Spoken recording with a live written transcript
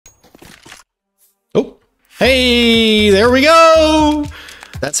Hey, there we go!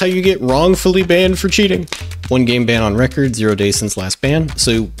 That's how you get wrongfully banned for cheating. 1 game ban on record, 0 days since last ban.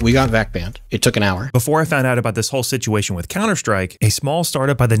 So we got VAC banned. It took an hour. Before I found out about this whole situation with Counter-Strike, a small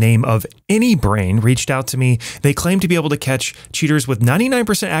startup by the name of anybrain reached out to me. They claim to be able to catch cheaters with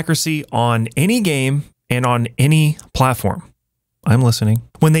 99% accuracy on any game and on any platform. I'm listening.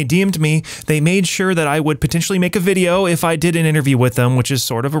 When they DM'd me, they made sure that I would potentially make a video if I did an interview with them, which is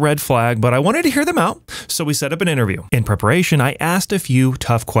sort of a red flag, but I wanted to hear them out, so we set up an interview. In preparation, I asked a few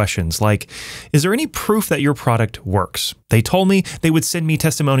tough questions like, is there any proof that your product works? They told me they would send me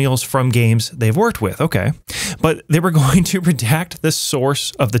testimonials from games they've worked with, okay, but they were going to redact the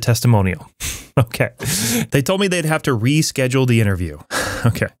source of the testimonial. Okay. They told me they'd have to reschedule the interview.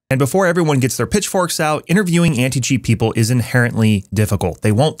 Okay. And before everyone gets their pitchforks out, interviewing anti-cheat people is inherently difficult.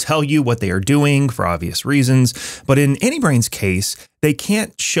 They won't tell you what they are doing for obvious reasons, but in anybrain's case, they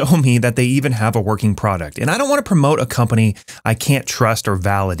can't show me that they even have a working product. And I don't want to promote a company I can't trust or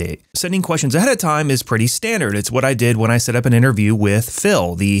validate. Sending questions ahead of time is pretty standard. It's what I did when I set up an interview with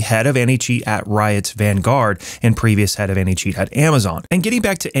Phil, the head of anti-cheat at Riot's Vanguard and previous head of anti-cheat at Amazon. And getting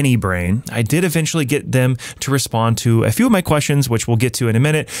back to anybrain, I did eventually get them to respond to a few of my questions, which we'll get to in a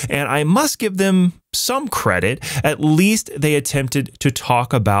minute. And I must give them some credit. At least they attempted to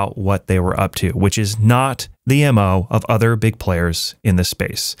talk about what they were up to, which is not the MO of other big players in this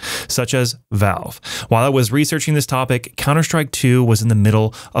space, such as Valve. While I was researching this topic, Counter-Strike 2 was in the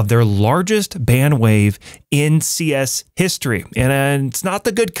middle of their largest ban wave in CS history, and it's not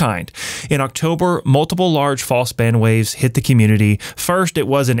the good kind. In October, multiple large false ban waves hit the community. First, it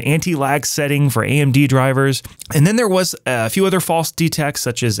was an anti-lag setting for AMD drivers, and then there was a few other false detects,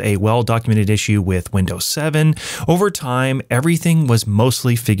 such as a well-documented issue with Windows 7. Over time, everything was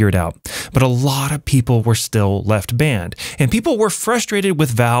mostly figured out, but a lot of people were still left banned, and people were frustrated with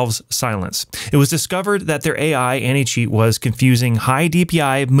Valve's silence. It was discovered that their AI anti-cheat was confusing high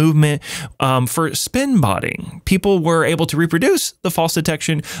DPI movement for spin botting. People were able to reproduce the false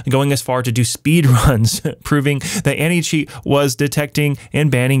detection, going as far to do speed runs, proving that anti-cheat was detecting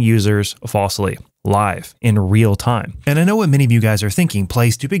and banning users falsely, live in real time. And I know what many of you guys are thinking, play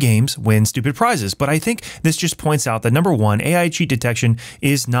stupid games, win stupid prizes, but I think this just points out that number one, AI cheat detection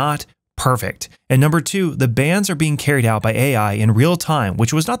is not perfect. And number two, the bans are being carried out by AI in real time,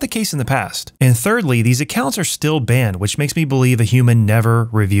 which was not the case in the past. And thirdly, these accounts are still banned, which makes me believe a human never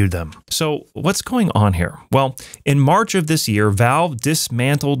reviewed them. So what's going on here? Well, in March of this year, Valve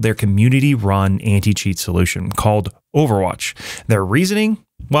dismantled their community-run anti-cheat solution called Overwatch. Their reasoning?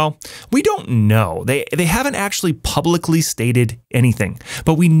 Well, we don't know. They haven't actually publicly stated anything,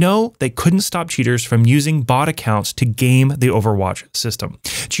 but we know they couldn't stop cheaters from using bot accounts to game the Overwatch system.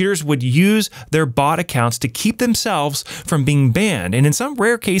 Cheaters would use their bot accounts to keep themselves from being banned, and in some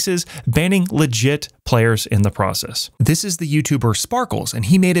rare cases, banning legit players in the process. This is the YouTuber Sparkles, and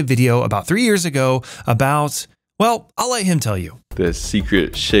he made a video about 3 years ago about, well, I'll let him tell you. The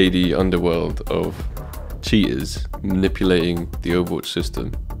secret, shady underworld of cheaters manipulating the Overwatch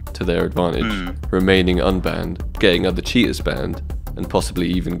system to their advantage, remaining unbanned, getting other cheaters banned, and possibly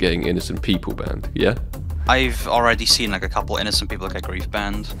even getting innocent people banned, yeah? I've already seen like a couple innocent people get grief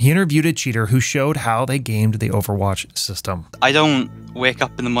banned. He interviewed a cheater who showed how they gamed the Overwatch system. I don't wake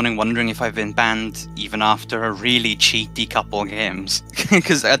up in the morning wondering if I've been banned even after a really cheaty couple games.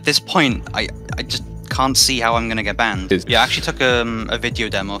 Because at this point, I just can't see how I'm gonna get banned. Yeah, I actually took a video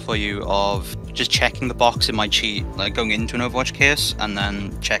demo for you of just checking the box in my cheat, like going into an Overwatch case and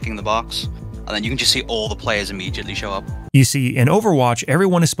then checking the box, and then you can just see all the players immediately show up. You see, in Overwatch,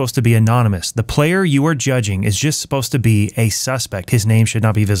 everyone is supposed to be anonymous. The player you are judging is just supposed to be a suspect. His name should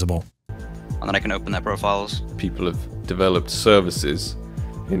not be visible. And then I can open their profiles. People have developed services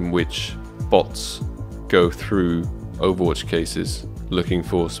in which bots go through Overwatch cases looking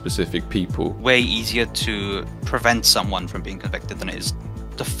for specific people. Way easier to prevent someone from being convicted than it is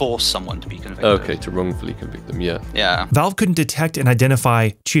to force someone to be convicted. Okay, to wrongfully convict them, yeah. Yeah. Valve couldn't detect and identify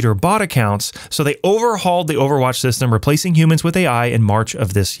cheater bot accounts, so they overhauled the Overwatch system, replacing humans with AI in March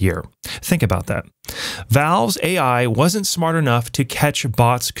of this year. Think about that. Valve's AI wasn't smart enough to catch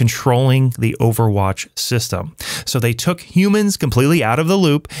bots controlling the Overwatch system, so they took humans completely out of the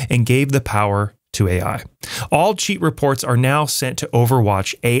loop and gave the power to AI. All cheat reports are now sent to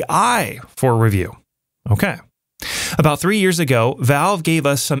Overwatch AI for review. Okay. About 3 years ago, Valve gave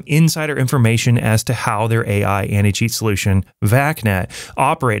us some insider information as to how their AI anti-cheat solution, VACnet,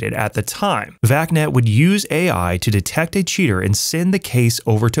 operated at the time. VACnet would use AI to detect a cheater and send the case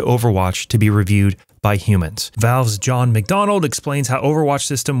over to Overwatch to be reviewed by humans. Valve's John McDonald explains how Overwatch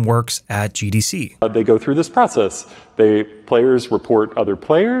system works at GDC. They go through this process. Players report other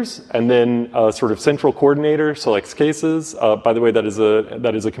players, and then a sort of central coordinator selects cases. By the way, that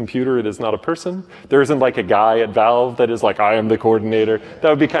is a computer. It is not a person. There isn't like a guy at Valve that is like, I am the coordinator. That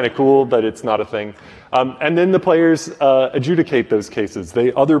would be kind of cool, but it's not a thing. And then the players adjudicate those cases.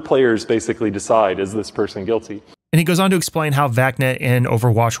 Other players basically decide, is this person guilty? And he goes on to explain how VACnet and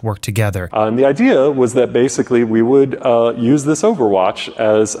Overwatch work together. And the idea was that basically we would use this Overwatch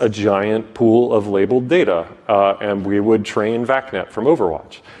as a giant pool of labeled data, and we would train VACnet from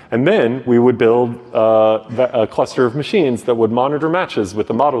Overwatch. And then we would build a cluster of machines that would monitor matches with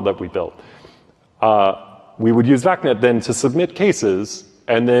the model that we built. We would use VACnet then to submit cases,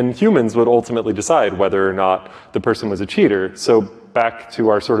 and then humans would ultimately decide whether or not the person was a cheater. So back to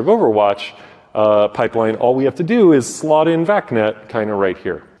our sort of Overwatch pipeline, all we have to do is slot in VACnet kind of right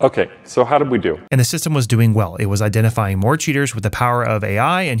here. Okay, so how did we do? And the system was doing well. It was identifying more cheaters with the power of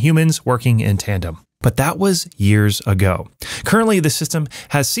AI and humans working in tandem. But that was years ago. Currently, the system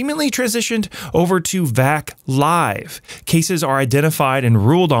has seemingly transitioned over to VAC Live. Cases are identified and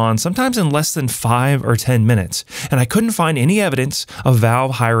ruled on sometimes in less than 5 or 10 minutes. And I couldn't find any evidence of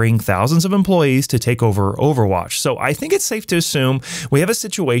Valve hiring thousands of employees to take over Overwatch. So I think it's safe to assume we have a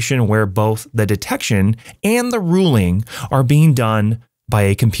situation where both the detection and the ruling are being done by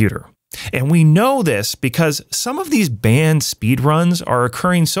a computer. And we know this because some of these ban speedruns are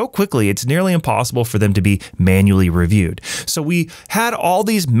occurring so quickly, it's nearly impossible for them to be manually reviewed. So we had all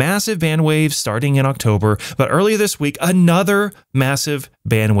these massive ban waves starting in October, but earlier this week, another massive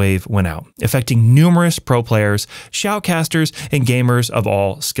ban wave went out, affecting numerous pro players, shoutcasters, and gamers of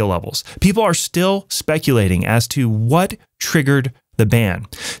all skill levels. People are still speculating as to what triggered the ban.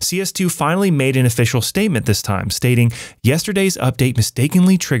 CS2 finally made an official statement this time, stating, yesterday's update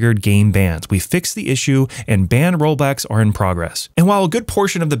mistakenly triggered game bans. We fixed the issue and ban rollbacks are in progress. And while a good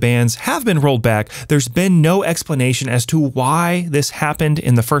portion of the bans have been rolled back, there's been no explanation as to why this happened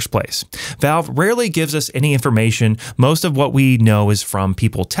in the first place. Valve rarely gives us any information. Most of what we know is from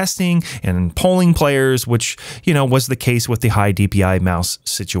people testing and polling players, which, was the case with the high DPI mouse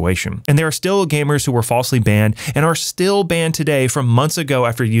situation. And there are still gamers who were falsely banned and are still banned today from months ago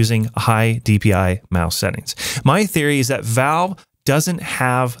after using high DPI mouse settings. My theory is that Valve doesn't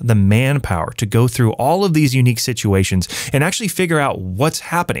have the manpower to go through all of these unique situations and actually figure out what's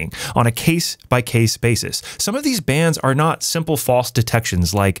happening on a case-by-case basis. Some of these bans are not simple false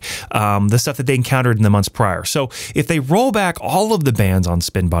detections like the stuff that they encountered in the months prior. So if they roll back all of the bans on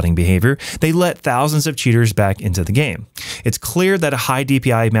spin botting behavior, they let thousands of cheaters back into the game. It's clear that a high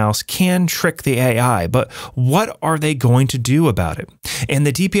DPI mouse can trick the AI, but what are they going to do about it? And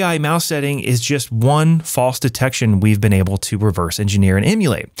the DPI mouse setting is just one false detection we've been able to reverse engineer and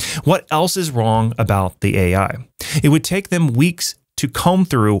emulate. What else is wrong about the AI? It would take them weeks to comb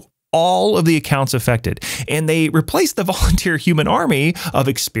through all of the accounts affected, and they replaced the volunteer human army of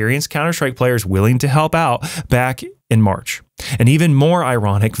experienced Counter-Strike players willing to help out back in March. And even more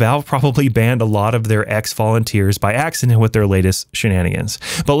ironic, Valve probably banned a lot of their ex-volunteers by accident with their latest shenanigans.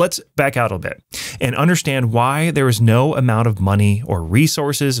 But let's back out a bit and understand why there is no amount of money or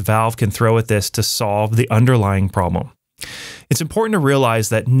resources Valve can throw at this to solve the underlying problem. It's important to realize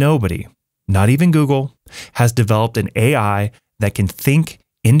that nobody, not even Google, has developed an AI that can think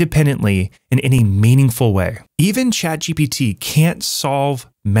independently in any meaningful way. Even ChatGPT can't solve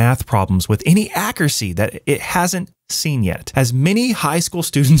math problems with any accuracy that it hasn't seen yet, as many high school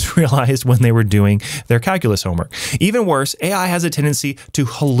students realized when they were doing their calculus homework. Even worse, AI has a tendency to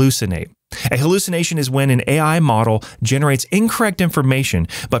hallucinate. A hallucination is when an AI model generates incorrect information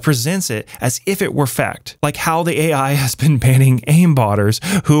but presents it as if it were fact, like how the AI has been banning aimbotters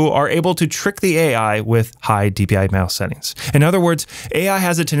who are able to trick the AI with high DPI mouse settings. In other words, AI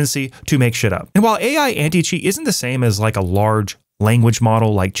has a tendency to make shit up. And while AI anti-cheat isn't the same as like a large language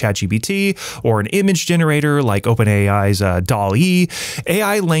model like ChatGPT or an image generator like OpenAI's DALL-E,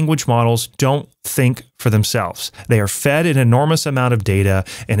 AI language models don't think for themselves. They are fed an enormous amount of data,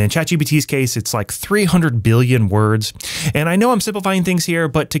 and in ChatGPT's case, it's like 300 billion words. And I know I'm simplifying things here,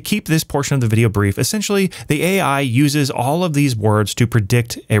 but to keep this portion of the video brief, essentially, the AI uses all of these words to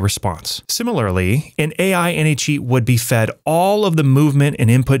predict a response. Similarly, an AI anti-cheat would be fed all of the movement and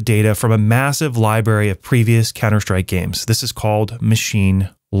input data from a massive library of previous Counter-Strike games. This is called machine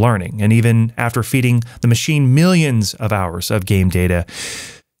learning. And even after feeding the machine millions of hours of game data,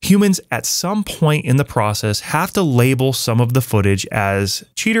 humans at some point in the process have to label some of the footage as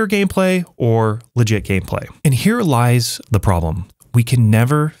cheater gameplay or legit gameplay. And here lies the problem. We can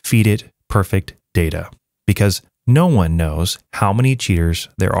never feed it perfect data because no one knows how many cheaters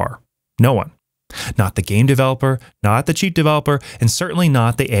there are. No one. Not the game developer, not the cheat developer, and certainly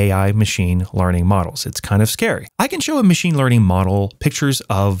not the AI machine learning models. It's kind of scary. I can show a machine learning model pictures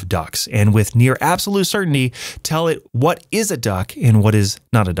of ducks and with near absolute certainty tell it what is a duck and what is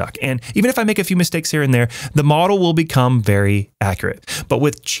not a duck. And even if I make a few mistakes here and there, the model will become very accurate. But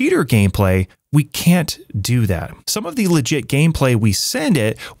with cheater gameplay, we can't do that. Some of the legit gameplay we send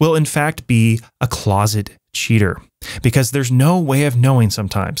it will in fact be a closet cheater, because there's no way of knowing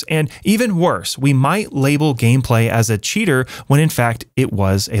sometimes. And even worse, we might label gameplay as a cheater when in fact it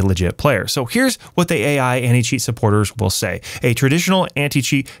was a legit player. So here's what the AI anti-cheat supporters will say. A traditional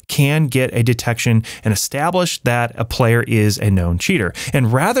anti-cheat can get a detection and establish that a player is a known cheater.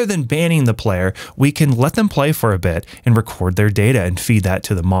 And rather than banning the player, we can let them play for a bit and record their data and feed that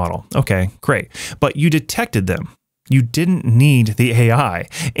to the model. Okay, great. But you detected them. You didn't need the AI,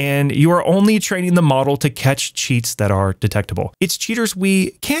 and you are only training the model to catch cheats that are detectable. It's cheaters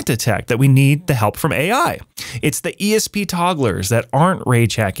we can't detect that we need the help from AI. It's the ESP togglers that aren't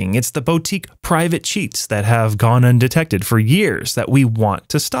rage hacking. It's the boutique private cheats that have gone undetected for years that we want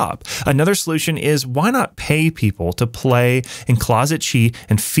to stop. Another solution is, why not pay people to play and closet cheat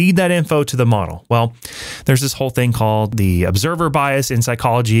and feed that info to the model? Well, there's this whole thing called the observer bias in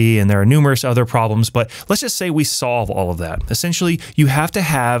psychology, and there are numerous other problems, but let's just say we solve all of that. Essentially, you have to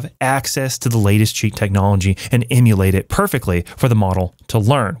have access to the latest cheat technology and emulate it perfectly for the model to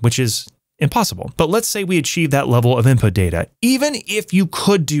learn, which is impossible. But let's say we achieve that level of input data. Even if you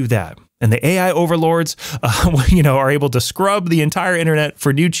could do that, and the AI overlords, are able to scrub the entire internet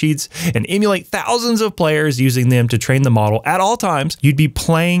for new cheats and emulate thousands of players using them to train the model at all times, you'd be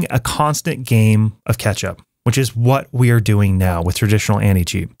playing a constant game of catch up, which is what we are doing now with traditional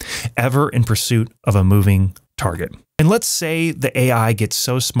anti-cheat, ever in pursuit of a moving target. And let's say the AI gets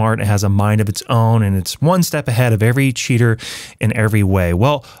so smart it has a mind of its own and it's one step ahead of every cheater in every way.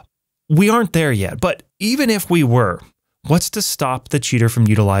 Well, we aren't there yet, but even if we were, what's to stop the cheater from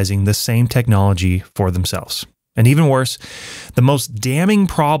utilizing the same technology for themselves? And even worse, the most damning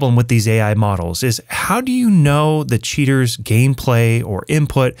problem with these AI models is, how do you know the cheater's gameplay or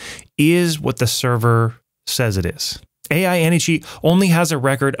input is what the server says it is? AI anti-cheat only has a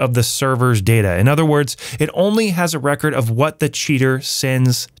record of the server's data. In other words, it only has a record of what the cheater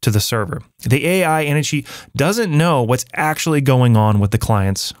sends to the server. The AI anti-cheat doesn't know what's actually going on with the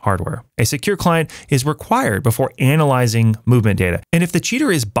client's hardware. A secure client is required before analyzing movement data. And if the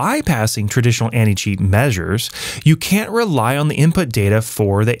cheater is bypassing traditional anti-cheat measures, you can't rely on the input data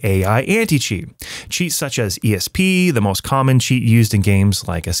for the AI anti-cheat. Cheats such as ESP, the most common cheat used in games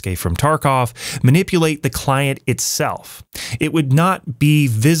like Escape from Tarkov, manipulate the client itself. It would not be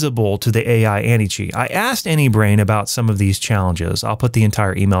visible to the AI anti-cheat. I asked anybrain about some of these challenges. I'll put the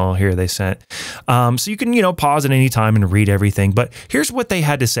entire email here they sent. So you can, pause at any time and read everything. But here's what they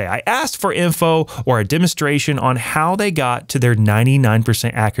had to say. I asked for info or a demonstration on how they got to their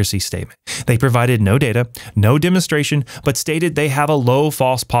 99% accuracy statement. They provided no data, no demonstration, but stated they have a low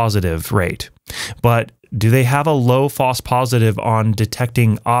false positive rate. But do they have a low false positive on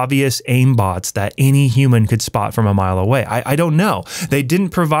detecting obvious aimbots that any human could spot from a mile away? I don't know. They didn't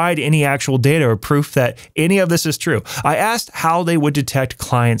provide any actual data or proof that any of this is true. I asked how they would detect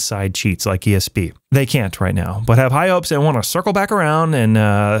client-side cheats like ESP. They can't right now, but have high hopes and want to circle back around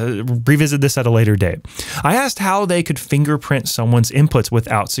and revisit this at a later date. I asked how they could fingerprint someone's inputs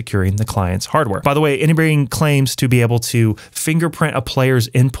without securing the client's hardware. By the way, anybrain claims to be able to fingerprint a player's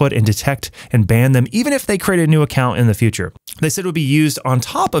input and detect and ban them, even if they create a new account in the future. They said it would be used on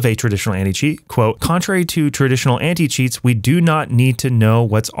top of a traditional anti-cheat. Quote, contrary to traditional anti-cheats, we do not need to know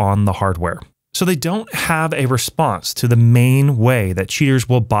what's on the hardware. So they don't have a response to the main way that cheaters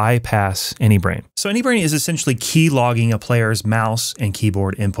will bypass anybrain. So anybrain is essentially key logging a player's mouse and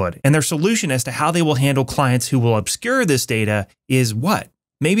keyboard input. And their solution as to how they will handle clients who will obscure this data is what?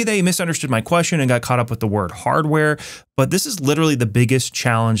 Maybe they misunderstood my question and got caught up with the word hardware, but this is literally the biggest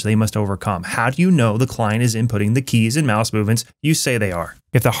challenge they must overcome. How do you know the client is inputting the keys and mouse movements you say they are?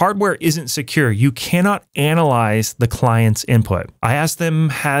 If the hardware isn't secure, you cannot analyze the client's input. I asked them,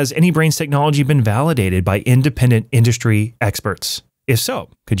 has anybrain's technology been validated by independent industry experts? If so,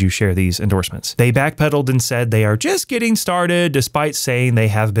 could you share these endorsements? They backpedaled and said they are just getting started, despite saying they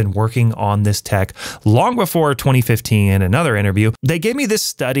have been working on this tech long before 2015 in another interview. They gave me this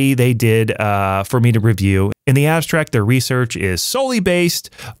study they did for me to review. In the abstract, their research is solely based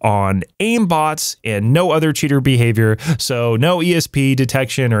on aimbots and no other cheater behavior, so no ESP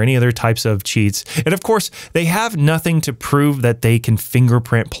detection or any other types of cheats. And of course, they have nothing to prove that they can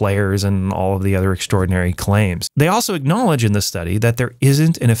fingerprint players and all of the other extraordinary claims. They also acknowledge in the study that there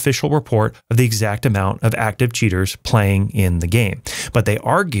isn't an official report of the exact amount of active cheaters playing in the game, but they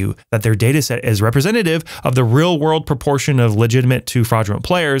argue that their data set is representative of the real-world proportion of legitimate to fraudulent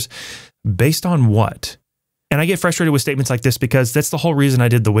players. Based on what? And I get frustrated with statements like this because that's the whole reason I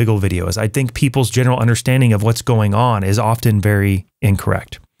did the Wiggle video, is I think people's general understanding of what's going on is often very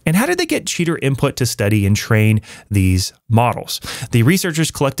incorrect. And how did they get cheater input to study and train these models? The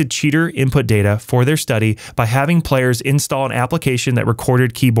researchers collected cheater input data for their study by having players install an application that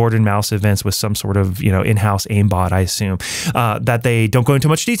recorded keyboard and mouse events with some sort of, in-house aimbot, I assume, that they don't go into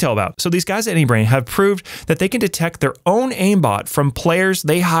much detail about. So these guys at anybrain have proved that they can detect their own aimbot from players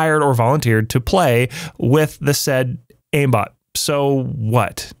they hired or volunteered to play with the said aimbot. So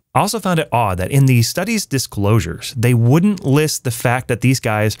what? I also found it odd that in the study's disclosures, they wouldn't list the fact that these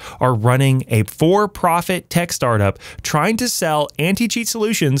guys are running a for-profit tech startup trying to sell anti-cheat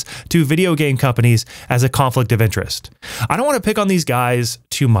solutions to video game companies as a conflict of interest. I don't want to pick on these guys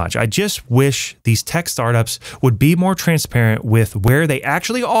too much. I just wish these tech startups would be more transparent with where they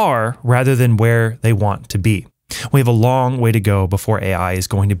actually are rather than where they want to be. We have a long way to go before AI is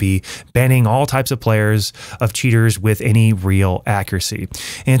going to be banning all types of players of cheaters with any real accuracy.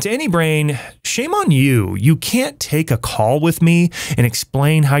 And to anybrain, shame on you. You can't take a call with me and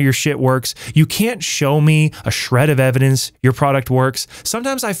explain how your shit works. You can't show me a shred of evidence your product works.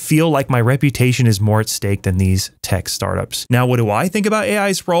 Sometimes I feel like my reputation is more at stake than these tech startups. Now, what do I think about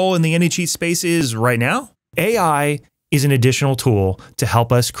AI's role in the anti-cheat space is right now? AI is an additional tool to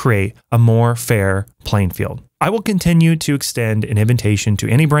help us create a more fair playing field. I will continue to extend an invitation to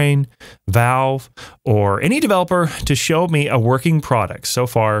anybrain, Valve, or any developer to show me a working product. So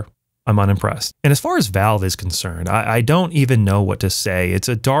far, I'm unimpressed. And as far as Valve is concerned, I don't even know what to say. It's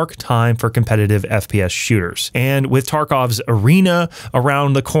a dark time for competitive FPS shooters. And with Tarkov's Arena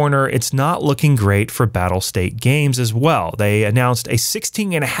around the corner, it's not looking great for Battle State games as well. They announced a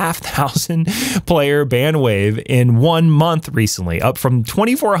 16,500 player ban wave in 1 month recently, up from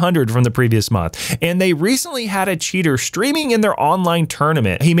 2,400 from the previous month. And they recently had a cheater streaming in their online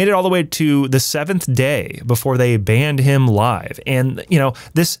tournament. He made it all the way to the 7th day before they banned him live. And,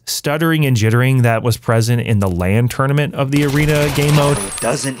 this stuttering and jittering that was present in the LAN tournament of the Arena game mode. It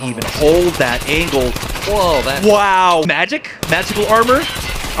doesn't even hold that angle. Whoa, wow. Magical armor.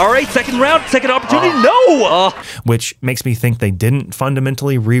 All right, second round, second opportunity. No! Which makes me think they didn't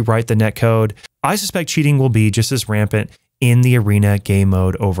fundamentally rewrite the netcode. I suspect cheating will be just as rampant in the Arena game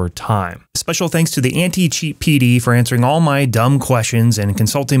mode over time. Special thanks to the Anti-Cheat PD for answering all my dumb questions and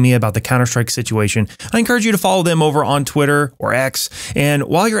consulting me about the Counter-Strike situation. I encourage you to follow them over on Twitter or X. And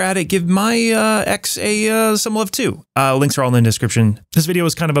while you're at it, give my X some love too. Links are all in the description. This video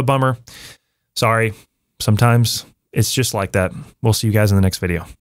was kind of a bummer. Sorry. Sometimes it's just like that. We'll see you guys in the next video.